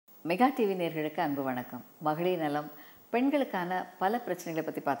Mega TV நேயர்களுக்கு அன்பு வணக்கம். மகளிர் நலம், பெண்களுக்கான பல பிரச்சனைகளை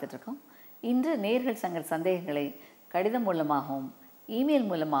பற்றி பார்த்துட்டு இருக்கோம். இன்று நேயர்கள் சந்தேகங்களை கடிதம் மூலமாகவும் இமெயில்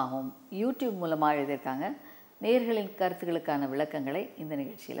மூலமாகவும் யூடியூப் மூலமாக எழுதியிருக்காங்க. நேயர்களின் கருத்துக்களுக்கான விளக்கங்களை இந்த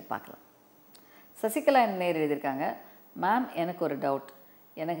நிகழ்ச்சியில் பார்க்கலாம். சசிகலா நேயர் எழுதியிருக்காங்க. மேம், எனக்கு ஒரு டவுட்.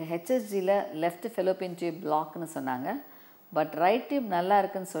 எனக்கு ஹெச்எஸ்ஜியில் லெஃப்ட் ஃபெலோப்பியன் டியூப் பிளாக்னு சொன்னாங்க. பட் ரைட் டியூப் நல்லா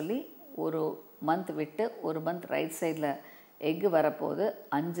இருக்குன்னு சொல்லி ஒரு மந்த் விட்டு ஒரு மந்த் ரைட் சைடில் எக்கு வரப்போது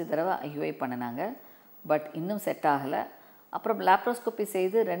 5 தடவை ஐயுஐ பண்ணினாங்க. பட் இன்னும் செட் ஆகலை. அப்புறம் லேப்ரோஸ்கோப்பி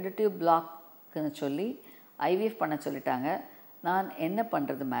செய்து 2 டியூப் பிளாக்குன்னு சொல்லி ஐவிஎஃப் பண்ண சொல்லிட்டாங்க. நான் என்ன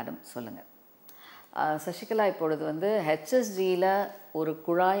பண்ணுறது மேடம், சொல்லுங்கள். சசிகலா, இப்பொழுது ஹெச்எஸ்ஜியில் ஒரு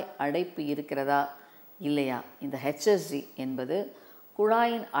குழாய் அடைப்பு இருக்கிறதா இல்லையா? இந்த ஹெச்எஸ்ஜி என்பது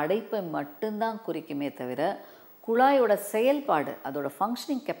குழாயின் அடைப்பை மட்டும்தான் குறிக்குமே தவிர குழாயோட செயல்பாடு, அதோட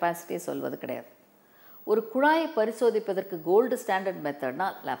ஃபங்க்ஷனிங் கெப்பாசிட்டியை சொல்வது கிடையாது. ஒரு குழாயை பரிசோதிப்பதற்கு கோல்டு ஸ்டாண்டர்ட் மெத்தட்னா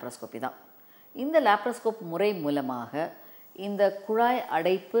லேப்ரோஸ்கோப்பி தான். இந்த லேப்ரோஸ்கோப் முறை மூலமாக இந்த குழாய்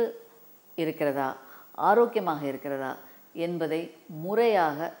அடைப்பு இருக்கிறதா, ஆரோக்கியமாக இருக்கிறதா என்பதை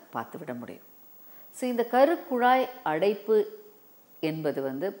முறையாக பார்த்துவிட முடியும். ஸோ இந்த கருக்குழாய் அடைப்பு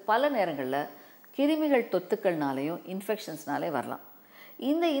என்பது பல நேரங்களில் கிருமிகள் தொத்துக்கள்னாலேயும் இன்ஃபெக்ஷன்ஸ்னாலே வரலாம்.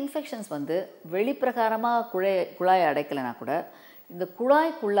 இந்த இன்ஃபெக்ஷன்ஸ் வெளிப்பிரகாரமாக குழாயை அடைக்கலைனா கூட இந்த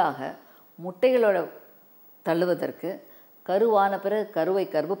குழாய்க்குள்ளாக முட்டைகளோட தள்ளுவதற்கு, கருவான பிறகு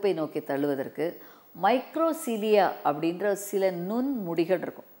கர்ப்பப்பை நோக்கி தள்ளுவதற்கு மைக்ரோசிலியா அப்படின்ற சில நுண்முடிகள்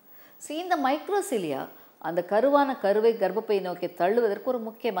இருக்கும். ஸோ இந்த மைக்ரோசிலியா அந்த கருவான கர்ப்பப்பை நோக்கி தள்ளுவதற்கு ஒரு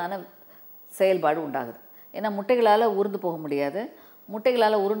முக்கியமான செயல்பாடு உண்டாகுது. ஏன்னா முட்டைகளால் உருண்டு போக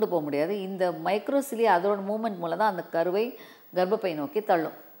முடியாது. இந்த மைக்ரோசிலியா அதோட மூமெண்ட் மூலம் தான் அந்த கருவை கர்ப்பப்பை நோக்கி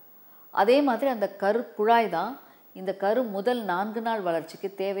தள்ளும். அதே மாதிரி அந்த குழாய் தான் இந்த கரு முதல் 4 நாள் வளர்ச்சிக்கு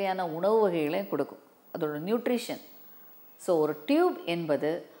தேவையான உணவு வகைகளையும் கொடுக்கும், அதோட நியூட்ரிஷன். ஸோ ஒரு டியூப்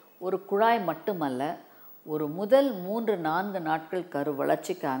என்பது ஒரு குழாய் மட்டுமல்ல, ஒரு முதல் 3-4 நாட்கள் கரு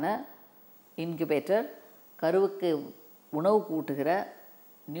வளர்ச்சிக்கான இன்குபேட்டர், கருவுக்கு உணவு கூட்டுகிற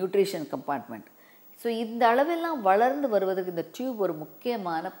நியூட்ரிஷன் கம்பார்ட்மெண்ட். ஸோ இந்த அளவெல்லாம் வளர்ந்து வருவதற்கு இந்த டியூப் ஒரு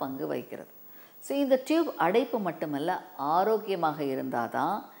முக்கியமான பங்கு வகிக்கிறது. ஸோ இந்த டியூப் அடைப்பு மட்டுமல்ல, ஆரோக்கியமாக இருந்தால்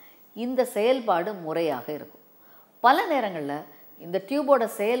தான் இந்த செயல்பாடு முறையாக இருக்கும். பல நேரங்களில் இந்த டியூபோட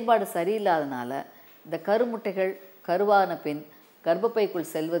செயல்பாடு சரியில்லாதனால இந்த கருமுட்டைகள் கருவான பின்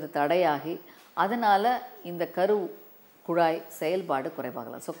கர்ப்பப்பைக்குள் செல்வது தடையாகி அதனால் இந்த குழாய் செயல்பாடு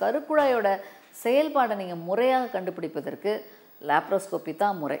குறைவாகலாம். ஸோ கருக்குழாயோட செயல்பாடை நீங்கள் முறையாக கண்டுபிடிப்பதற்கு லேப்ரோஸ்கோப்பி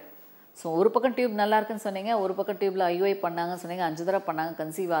தான் முறை. ஸோ ஒரு பக்கம் டியூப் நல்லா இருக்குன்னு சொன்னீங்க, ஒரு பக்கம் டியூப்பில் ஐயுஐ பண்ணாங்கன்னு சொன்னீங்க, 5 தடவை பண்ணாங்க,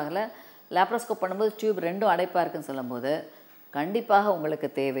 கன்சீவ் ஆகலை. லேப்ரோஸ்கோப் பண்ணும்போது டியூப் 2ம் அடைப்பாக இருக்குன்னு சொல்லும்போது கண்டிப்பாக உங்களுக்கு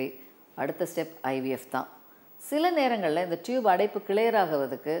தேவை அடுத்த ஸ்டெப் ஐவிஎஃப் தான். சில நேரங்களில் இந்த டியூப் அடைப்பு கிளியர்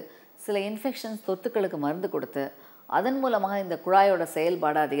ஆகுவதற்கு சில இன்ஃபெக்ஷன்ஸ் தொத்துக்களுக்கு மருந்து கொடுத்து அதன் மூலமாக இந்த குழாயோட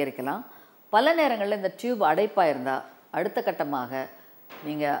செயல்பாடை அதிகரிக்கலாம். பல நேரங்களில் இந்த டியூப் அடைப்பாக இருந்தால் அடுத்த கட்டமாக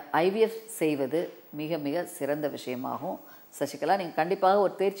நீங்கள் ஐவிஎஃப் செய்வது மிக மிக சிறந்த விஷயமாகும். சசிகலா, நீங்கள் கண்டிப்பாக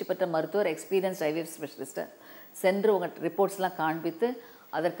ஒரு தேர்ச்சி பெற்ற மருத்துவர், எக்ஸ்பீரியன்ஸ்ட் ஐவிஎஃப் ஸ்பெஷலிஸ்ட்டை சென்று உங்கள் ரிப்போர்ட்ஸ்லாம் காண்பித்து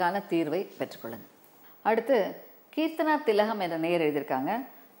அதற்கான தீர்வை பெற்றுக்கொள்ளுங்கள். அடுத்து கீர்த்தனா திலகம் என்ற நேயர் எழுதியிருக்காங்க.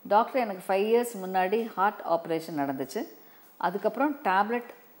 டாக்டர், எனக்கு 5 இயர்ஸ் முன்னாடி ஹார்ட் ஆப்ரேஷன் நடந்துச்சு. அதுக்கப்புறம் டேப்லெட்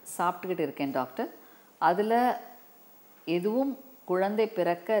சாப்பிட்டுக்கிட்டு இருக்கேன் டாக்டர். அதில் எதுவும் குழந்தை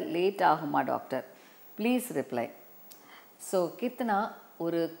பிறக்க லேட் ஆகுமா doctor? Please reply. So Keerthana,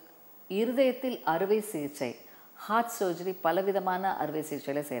 ஒரு இருதயத்தில் அறுவை சிகிச்சை, ஹார்ட் சர்ஜரி, பலவிதமான அறுவை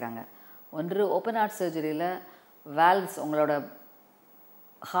சிகிச்சையில் செய்கிறாங்க. ஒன்று ஓப்பன் ஹார்ட் சர்ஜரியில் வால்வ்ஸ், உங்களோட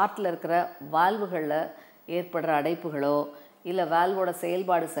ஹார்ட்டில் இருக்கிற வால்வுகளில் ஏற்படுற அடைப்புகளோ இல்லை வால்வோட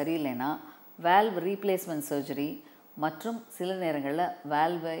செயல்பாடு சரியில்லைன்னா வால்வ் ரீப்ளேஸ்மெண்ட் சர்ஜரி மற்றும் சில நேரங்களில்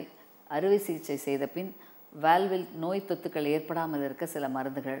வால்வை அறுவை சிகிச்சை செய்த பின் வால்வில் நோய் தொத்துக்கள் ஏற்படாமல் இருக்க சில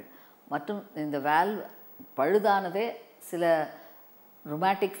மருந்துகள் மற்றும் இந்த வால்வ் பழுதானதே சில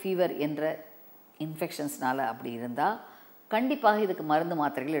ருமேட்டிக் ஃபீவர் என்ற இன்ஃபெக்ஷன்ஸ்னால் அப்படி இருந்தால் கண்டிப்பாக இதுக்கு மருந்து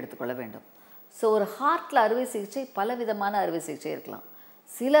மாத்திரைகள் எடுத்துக்கொள்ள வேண்டும். ஸோ ஒரு ஹார்ட்டில் அறுவை சிகிச்சை பலவிதமான அறுவை சிகிச்சை இருக்கலாம்.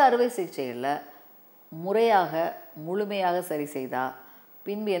 சில அறுவை சிகிச்சைகளில் முறையாக முழுமையாக சரி செய்தால்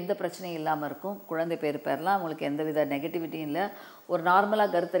பின்பு எந்த பிரச்சனையும் இல்லாமல் இருக்கும். குழந்தை பெறலாம், உங்களுக்கு எந்தவித நெகட்டிவிட்டியும் இல்லை. ஒரு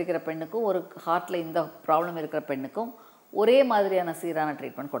நார்மலாக கருத்தரிக்கிற பெண்ணுக்கும் ஒரு ஹார்ட்டில் இந்த ப்ராப்ளம் இருக்கிற பெண்ணுக்கும் ஒரே மாதிரியான சீரான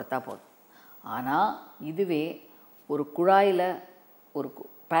ட்ரீட்மெண்ட் கொடுத்தா போதும். ஆனால் இதுவே ஒரு குழாயில் ஒரு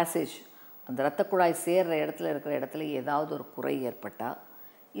பேசேஜ், அந்த இரத்த குழாய் சேர்கிற இருக்கிற இடத்துல ஏதாவது ஒரு குறை ஏற்பட்டால்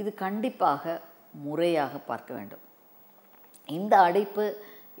இது கண்டிப்பாக முறையாக பார்க்க வேண்டும். இந்த அடைப்பு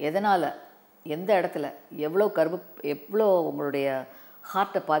எதனால், எந்த இடத்துல, எவ்வளோ உங்களுடைய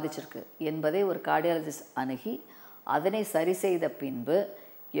ஹார்ட்டை பாதிச்சிருக்கு என்பதை ஒரு கார்டியாலஜிஸ்ட் அணுகி அதனை சரி செய்த பின்பு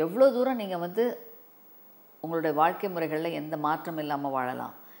எவ்வளோ தூரம் நீங்கள் உங்களுடைய வாழ்க்கை முறைகளில் எந்த மாற்றம் இல்லாமல்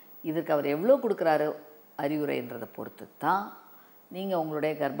வாழலாம் இதற்கு அவர் எவ்வளோ கொடுக்குறாரு அறிவுரைன்றதை பொறுத்து தான் நீங்கள்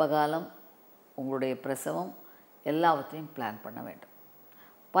உங்களுடைய கர்ப்பகாலம், உங்களுடைய பிரசவம் எல்லாவற்றையும் பிளான் பண்ண வேண்டும்.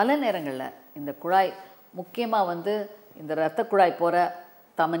 பல நேரங்களில் இந்த குழாய் முக்கியமாக இந்த இரத்த குழாய் போகிற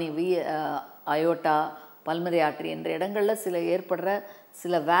தமனி, அயோட்டா, பல்மரி ஆர்டரி என்ற இடங்களில் ஏற்படுற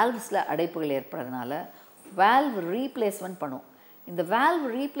சில வேல்வ்ஸில் அடைப்புகள் ஏற்படுறதுனால வேல்வ் ரீப்ளேஸ்மெண்ட் பண்ணும். இந்த வேல்வ்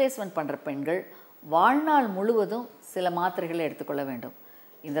ரீப்ளேஸ்மெண்ட் பண்ணுற பெண்கள் வாழ்நாள் முழுவதும் சில மாத்திரைகளை எடுத்துக்கொள்ள வேண்டும்.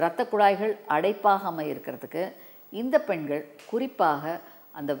 இந்த இரத்த குழாய்கள் அடைப்பாகாமல் இருக்கிறதுக்கு இந்த பெண்கள் குறிப்பாக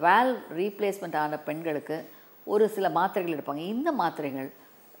அந்த வேல்வ் ரீப்ளேஸ்மெண்ட் ஆன பெண்களுக்கு ஒரு சில மாத்திரைகள் எடுப்பாங்க. இந்த மாத்திரைகள்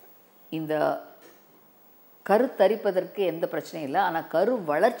இந்த கருத்தரிப்பதற்கு எந்த பிரச்சனையும் இல்லை, ஆனால் கரு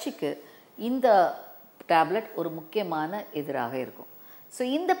வளர்ச்சிக்கு இந்த டேப்லெட் ஒரு முக்கியமான எதிராக இருக்கும். ஸோ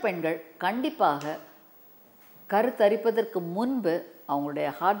இந்த பெண்கள் கண்டிப்பாக கருத்தரிப்பதற்கு முன்பு அவங்களுடைய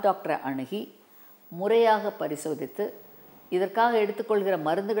ஹார்ட் டாக்டரை அணுகி முறையாக பரிசோதித்து இதற்காக எடுத்துக்கொள்கிற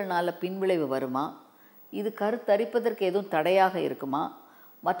மருந்துகள்னால பின்விளைவு வருமா, இது கருத்தரிப்பதற்கு எதுவும் தடையாக இருக்குமா,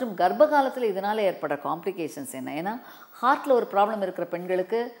 மற்றும் கர்ப்ப காலத்தில் இதனால் ஏற்படுற காம்ப்ளிகேஷன்ஸ் என்ன. ஏன்னா ஹார்ட்டில் ஒரு ப்ராப்ளம் இருக்கிற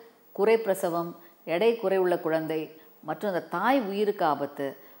பெண்களுக்கு குறை பிரசவம், எடை குறைவுள்ள குழந்தை மற்றும் அந்த தாய் உயிருக்கு ஆபத்து.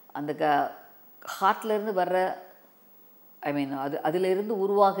 அந்த ஹார்ட்லேருந்து வர்ற அதிலிருந்து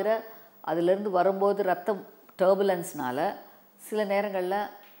உருவாகிற, அதிலிருந்து வரும்போது ரத்தம் டர்புலன்ஸ்னால் சில நேரங்களில்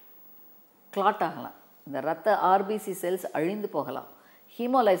கிளாட் ஆகலாம். இந்த ரத்த ஆர்பிசி செல்ஸ் அழிந்து போகலாம்,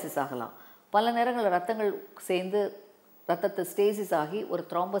 ஹீமோலைசிஸ் ஆகலாம். பல நேரங்களில் ரத்தங்கள் சேர்ந்து ரத்தத்தை ஸ்டேசிஸ் ஆகி ஒரு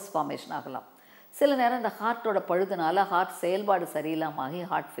த்ராம்பஸ் ஃபார்மேஷன் ஆகலாம். சில நேரம் இந்த ஹார்ட்டோட பழுதுனால ஹார்ட் செயல்பாடு சரியில்லாமல் ஆகி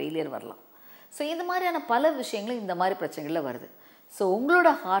ஹார்ட் ஃபெயிலியர் வரலாம். ஸோ இந்த மாதிரியான பல விஷயங்கள் இந்த மாதிரி பிரச்சனைகளில் வருது. ஸோ உங்களோட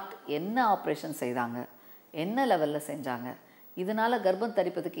ஹார்ட் என்ன ஆப்ரேஷன் செய்தாங்க, என்ன லெவலில் செஞ்சாங்க, இதனால் கர்ப்பம்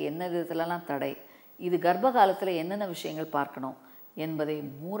தரிப்பதுக்கு என்ன விதத்துலலாம் தடை, இது கர்ப்ப காலத்தில் என்னென்ன விஷயங்கள் பார்க்கணும் என்பதை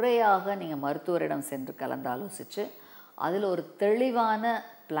முறையாக நீங்கள் மருத்துவரிடம் சென்று கலந்து ஆலோசித்து அதில் ஒரு தெளிவான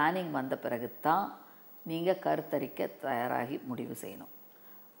பிளானிங் வந்த பிறகு தான் நீங்கள் கருத்தரிக்க தயாராகி முடிவு செய்யணும்.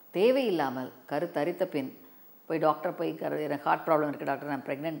 தேவையில்லாமல் கருத்தரித்த பின் போய் டாக்டர் எனக்கு ஹார்ட் ப்ராப்ளம் இருக்குது டாக்டர், நான்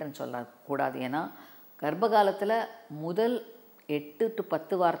ப்ரெக்னென்ட்னு சொல்லக்கூடாது. ஏன்னா கர்ப்ப காலத்தில் முதல் 8 to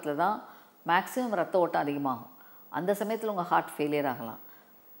 10 வாரத்தில் தான் மேக்ஸிமம் ரத்த ஓட்டம் அதிகமாகும். அந்த சமயத்தில் உங்கள் ஹார்ட் ஃபெயிலியர் ஆகலாம்.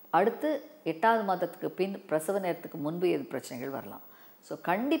 அடுத்து 8வது மாதத்துக்கு பின் பிரசவ நேரத்துக்கு முன்பு எது பிரச்சனைகள் வரலாம். ஸோ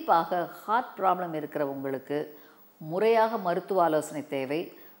கண்டிப்பாக ஹார்ட் ப்ராப்ளம் இருக்கிற உங்களுக்கு முறையாக மருத்துவ ஆலோசனை தேவை,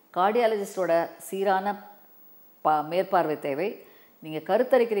 கார்டியாலஜிஸ்டோட சீரான மேற்பார்வை தேவை. நீங்கள்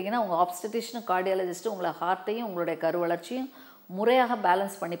கருத்தரிக்கிறீங்கன்னா உங்கள் ஆப்ஸ்டெட்டிஷனும் கார்டியாலஜிஸ்ட்டும் உங்களை ஹார்ட்டையும் உங்களுடைய கரு வளர்ச்சியும் முறையாக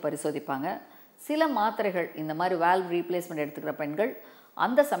பேலன்ஸ் பண்ணி பரிசோதிப்பாங்க. சில மாத்திரைகள் இந்த மாதிரி வால்வ் ரீப்ளேஸ்மெண்ட் எடுத்துக்கிற பெண்கள்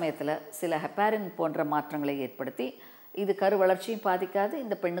அந்த சமயத்தில் சில ஹெப்பாரின் போன்ற மாற்றங்களை ஏற்படுத்தி இது கரு வளர்ச்சியும் பாதிக்காது,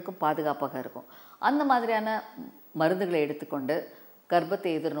 இந்த பெண்ணுக்கும் பாதுகாப்பாக இருக்கும். அந்த மாதிரியான மருந்துகளை எடுத்துக்கொண்டு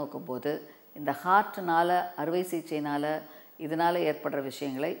கர்ப்பத்தை எதிர்நோக்கும் போது இந்த ஹார்ட்னால், அறுவை சிகிச்சையினால், இதனால் ஏற்படுற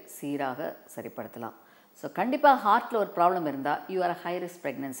விஷயங்களை சீராக சரிப்படுத்தலாம். ஸோ கண்டிப்பாக ஹார்ட்டில் ஒரு ப்ராப்ளம் இருந்தால் you are high risk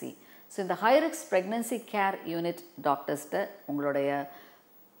pregnancy. So இந்த high risk pregnancy care unit டாக்டர்ஸ்கிட்ட உங்களுடைய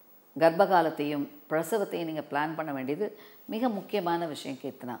கர்ப்பகாலத்தையும் பிரசவத்தையும் நீங்கள் பிளான் பண்ண வேண்டியது மிக முக்கியமான விஷயம்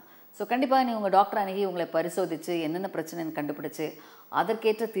கீர்த்தனா. ஸோ கண்டிப்பாக நீங்கள் உங்கள் டாக்டர் அணுகி உங்களை பரிசோதித்து என்னென்ன பிரச்சனைன்னு கண்டுபிடிச்சி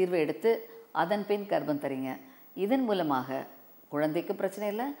அதற்கேற்ற தீர்வை எடுத்து அதன் பின் கர்ப்பம் தரீங்க. இதன் மூலமாக குழந்தைக்கும் பிரச்சனை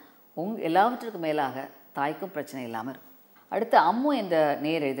இல்லை, எல்லாவற்றுக்கும் மேலாக தாய்க்கும் பிரச்சனை இல்லாமல் இருக்கும். அடுத்து அம்மு என்ற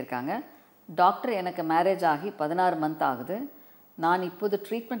நேர் எழுதியிருக்காங்க. டாக்டர், எனக்கு மேரேஜ் ஆகி 16 மந்த் ஆகுது. நான் இப்போது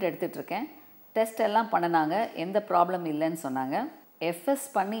ட்ரீட்மெண்ட் எடுத்துகிட்ருக்கேன். டெஸ்ட் எல்லாம் பண்ணினாங்க, எந்த ப்ராப்ளம் இல்லைன்னு சொன்னாங்க. எஃப்எஸ்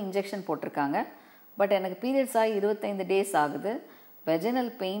பண்ணி இன்ஜெக்ஷன் போட்டிருக்காங்க. பட் எனக்கு பீரியட்ஸ் ஆகி 25 டேஸ் ஆகுது.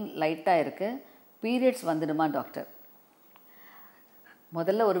 வெஜினல் பெயின் லைட்டாக இருக்குது. பீரியட்ஸ் வந்துடுமா டாக்டர்?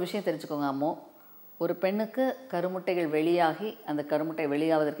 முதல்ல ஒரு விஷயம் தெரிஞ்சுக்கோங்க அம்மோ. ஒரு பெண்ணுக்கு கருமுட்டைகள் வெளியாகி அந்த கருமுட்டை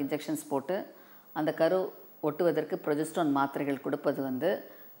வெளியாவதற்கு இன்ஜெக்ஷன்ஸ் போட்டு அந்த கரு ஒட்டுவதற்கு ப்ரொஜெஸ்ட்ரான் மாத்திரைகள் கொடுப்பது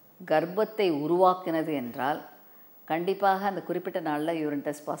கர்ப்பத்தை உருவாக்கினது என்றால் கண்டிப்பாக அந்த குறிப்பிட்ட நாளில் யூரின்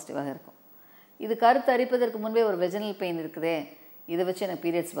டெஸ்ட் பாசிட்டிவாக இருக்கும். இது கருத்து அரிப்பதற்கு முன்பே ஒரு வெஜினல் பெயின் இருக்குதே, இதை வச்சு எனக்கு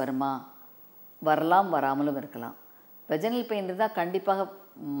பீரியட்ஸ் வருமா? வரலாம், வராமலும் இருக்கலாம். வெஜினல் பெயின் இருந்தால் கண்டிப்பாக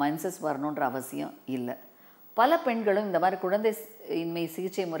மென்சஸ் வரணுன்ற அவசியம் இல்லை. பல பெண்களும் இந்த மாதிரி குழந்தை இன்மை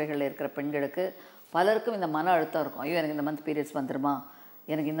சிகிச்சை முறைகளில் இருக்கிற பெண்களுக்கு பலருக்கும் இந்த மன அழுத்தம் இருக்கும். ஐயோ, எனக்கு இந்த மந்த் பீரியட்ஸ் வந்துடுமா,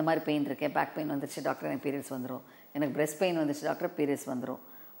 எனக்கு இந்த மாதிரி பெயின் இருக்கேன், பேக் பெயின் வந்துருச்சு டாக்டர் எனக்கு பீரியட்ஸ் வந்துடும், எனக்கு பிரெஸ்ட் பெயின் வந்துருச்சு டாக்டர் பீரியட்ஸ் வந்துடும்.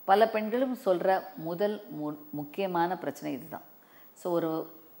 பல பெண்களும் சொல்கிற முதல் முக்கியமான பிரச்சனை இதுதான். ஸோ ஒரு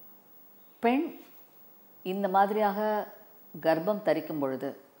பெண் இந்த மாதிரியாக கர்ப்பம் தரிக்கும் பொழுது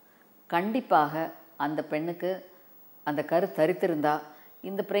கண்டிப்பாக அந்த பெண்ணுக்கு அந்த கரு தரித்திருந்தால்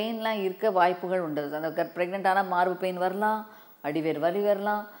இந்த பெயின்லாம் இருக்க வாய்ப்புகள் உண்டு. அந்த ப்ரெக்னென்ட்டான மார்பு பெயின் வரலாம், அடிவேர் வலி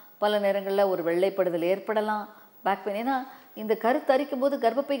வரலாம், பல நேரங்களில் ஒரு வெள்ளைப்படுதல் ஏற்படலாம், பேக் பெயின். ஏன்னா இந்த கரு தரிக்கும் போது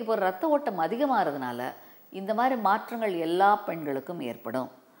கர்ப்பப்பைக்கு போகிற ரத்த ஓட்டம் அதிகமாகிறதுனால இந்த மாதிரி மாற்றங்கள் எல்லா பெண்களுக்கும் ஏற்படும்.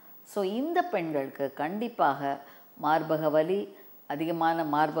 ஸோ இந்த பெண்களுக்கு கண்டிப்பாக மார்பக வலி, அதிகமான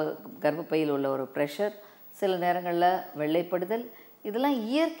கர்ப்பப்பையில் உள்ள ஒரு ப்ரெஷர், சில நேரங்களில் வெள்ளைப்படுதல், இதெல்லாம்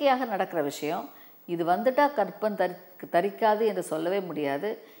இயற்கையாக நடக்கிற விஷயம். இது வந்துட்டால் கர்ப்பம் தரிக்காது என்று சொல்லவே முடியாது.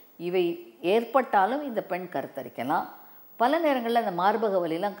 இவை ஏற்பட்டாலும் இந்த பெண் கருத்தரிக்கலாம். பல நேரங்களில் அந்த மார்பக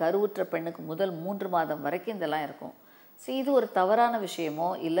வலிலாம் கருவுற்ற பெண்ணுக்கு முதல் 3 மாதம் வரைக்கும் இதெல்லாம் இருக்கும். ஸோ இது ஒரு தவறான விஷயமோ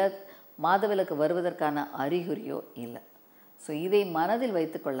இல்லை மாதவிலக்கு வருவதற்கான அறிகுறியோ இல்லை. ஸோ இதை மனதில்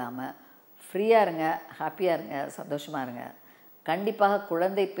வைத்து கொள்ளாமல் ஃப்ரீயாக இருங்க, ஹாப்பியாக இருங்க, சந்தோஷமாக இருங்க. கண்டிப்பாக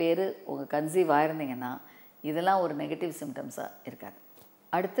குழந்தை பேர் உங்கள் கன்சீவ் ஆயிருந்தீங்கன்னா இதெல்லாம் ஒரு நெகட்டிவ் சிம்டம்ஸாக இருக்காது.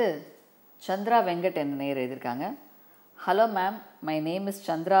 அடுத்து சந்திரா வெங்கட் என்ன நேர் எழுதியிருக்காங்க. Hello ma'am, my name is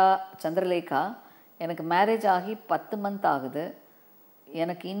Chandralekha. எனக்கு மேரேஜ் ஆகி 10 மந்த் ஆகுது.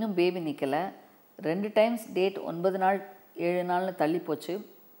 எனக்கு இன்னும் பேபி நிற்கலை. 2 டைம்ஸ் டேட் 9 நாள் 7 நாள்னு தள்ளி போச்சு.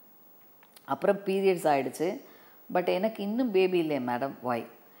 அப்புறம் பீரியட்ஸ் ஆகிடுச்சு. பட் எனக்கு இன்னும் பேபி இல்லை மேடம். வாய்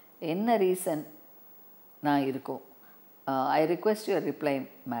என்ன ரீசன் நான் இருக்கும்? I request your reply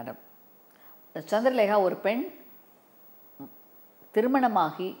madam. Chandralekha, ஒரு பெண்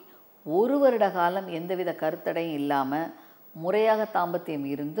திருமணமாகி 1 வருட காலம் எந்தவித கருத்தடையும் இல்லாமல் முறையாக தாம்பத்தியம்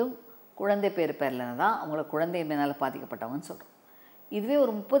இருந்தும் குழந்தை பேர் பெறலைன்னு தான் அவங்கள குழந்தையின்மையினால் பாதிக்கப்பட்டவங்கன்னு சொல்கிறோம். இதுவே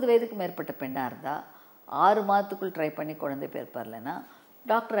ஒரு 30 வயதுக்கு மேற்பட்ட பெண்ணாக இருந்தால் 6 மாதத்துக்குள் ட்ரை பண்ணி குழந்தை பேர் பெறலைன்னா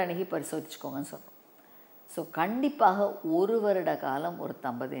டாக்டர் அணுகி பரிசோதிச்சுக்கோங்கன்னு சொல்கிறோம். ஸோ கண்டிப்பாக 1 வருட காலம் ஒரு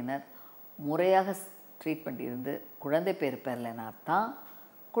தம்பதியினர் முறையாக ட்ரீட்மெண்ட் இருந்து குழந்தை பேர் பெறலைன்னா தான்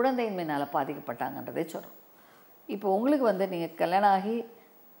குழந்தையின்மையினால் பாதிக்கப்பட்டாங்கன்றதே சொல்கிறோம். இப்போ உங்களுக்கு நீங்கள் கல்யாணம் ஆகி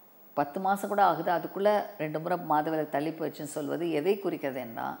 10 மாதம் கூட ஆகுது, அதுக்குள்ளே 2 முறை மாதவிலக்கு தள்ளி போயிடுச்சுன்னு சொல்வது எதை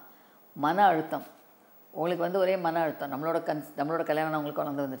குறிக்கிறதுன்னா மன அழுத்தம். உங்களுக்கு ஒரே மன அழுத்தம். நம்மளோட கல்யாணம் அவங்களுக்கு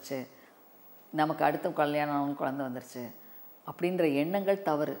குழந்தை வந்துருச்சு, நமக்கு அடுத்த கல்யாணம் அவங்களுக்கு குழந்தை வந்துருச்சு அப்படின்ற எண்ணங்கள்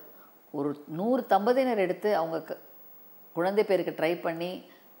தவறு. ஒரு 100 தம்பதியினர் எடுத்து அவங்க குழந்தை பேருக்கு ட்ரை பண்ணி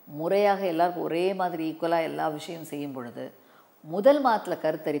முறையாக எல்லாருக்கும் ஒரே மாதிரி ஈக்குவலாக எல்லா விஷயம் செய்யும் பொழுது முதல் மாதத்தில்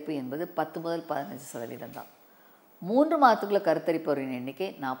கருத்தரிப்பு என்பது 10 முதல் 15% தான். 3 மாதத்துக்குள்ள கருத்தரிப்பவரின் எண்ணிக்கை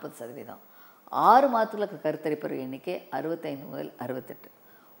 40%. 6 மாதத்துக்குள்ள கருத்தரிப்பவரின் எண்ணிக்கை 65 முதல் 68.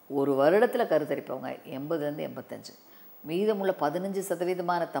 ஒரு வருடத்தில் கருத்தரிப்பவங்க 80லேருந்து 85. மீதமுள்ள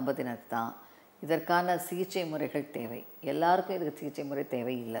 15% தம்பதியினருக்கு தான் இதற்கான சிகிச்சை முறைகள் தேவை. எல்லாருக்கும் இதுக்கு சிகிச்சை முறை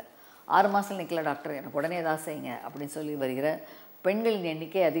தேவை இல்லை. 6 மாதம் நிற்கல டாக்டர், எனக்கு உடனே ஏதாவது செய்யுங்க அப்படின்னு சொல்லி வருகிற பெண்களின்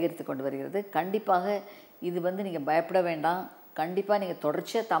எண்ணிக்கை அதிகரித்து கொண்டு வருகிறது. கண்டிப்பாக இது நீங்கள் பயப்பட வேண்டாம். கண்டிப்பாக நீங்கள்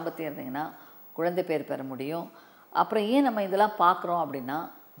தொடர்ச்சியாக தாம்பத்தியம் இருந்தீங்கன்னா குழந்தை பேர் பெற முடியும். அப்புறம் ஏன் நம்ம இதெல்லாம் பார்க்குறோம் அப்படின்னா,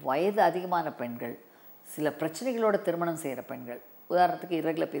 வயது அதிகமான பெண்கள், சில பிரச்சனைகளோட திருமணம் செய்கிற பெண்கள், உதாரணத்துக்கு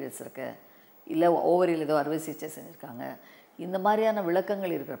இரெகுலர் பீரியட்ஸ் இருக்குது, இல்லை ஓவரியில் ஏதோ அறுவை சிகிச்சை செஞ்சுருக்காங்க, இந்த மாதிரியான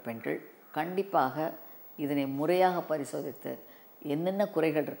விளக்கங்கள் இருக்கிற பெண்கள் கண்டிப்பாக இதனை முறையாக பரிசோதித்து என்னென்ன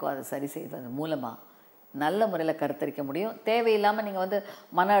குறைகள் இருக்கோ அதை சரி செய்வதன் மூலமாக நல்ல முறையில் கருத்தரிக்க முடியும். தேவையில்லாமல் நீங்கள்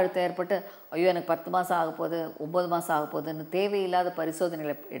மன அழுத்தம் ஏற்பட்டு ஐயோ எனக்கு 10 மாதம் ஆக போகுது, 9 மாதம் ஆக போகுதுன்னு தேவையில்லாத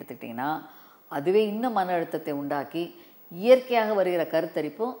பரிசோதனைகளை எடுத்துக்கிட்டிங்கன்னா அதுவே இன்னும் மன அழுத்தத்தை உண்டாக்கி இயற்கையாக வருகிற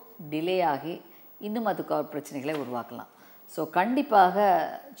கருத்தரிப்பும் டிலே ஆகி இன்னும் அதுக்கு பிரச்சனைகளை உருவாக்கலாம். ஸோ கண்டிப்பாக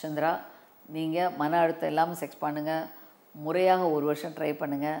சந்திரா, நீங்கள் மன அழுத்தம் இல்லாமல் செக்ஸ் பண்ணுங்கள், முறையாக 1 வருஷம் ட்ரை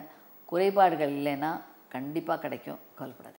பண்ணுங்கள். குறைபாடுகள் இல்லைன்னா கண்டிப்பாக கிடைக்கும், கவலைப்படாதீங்க.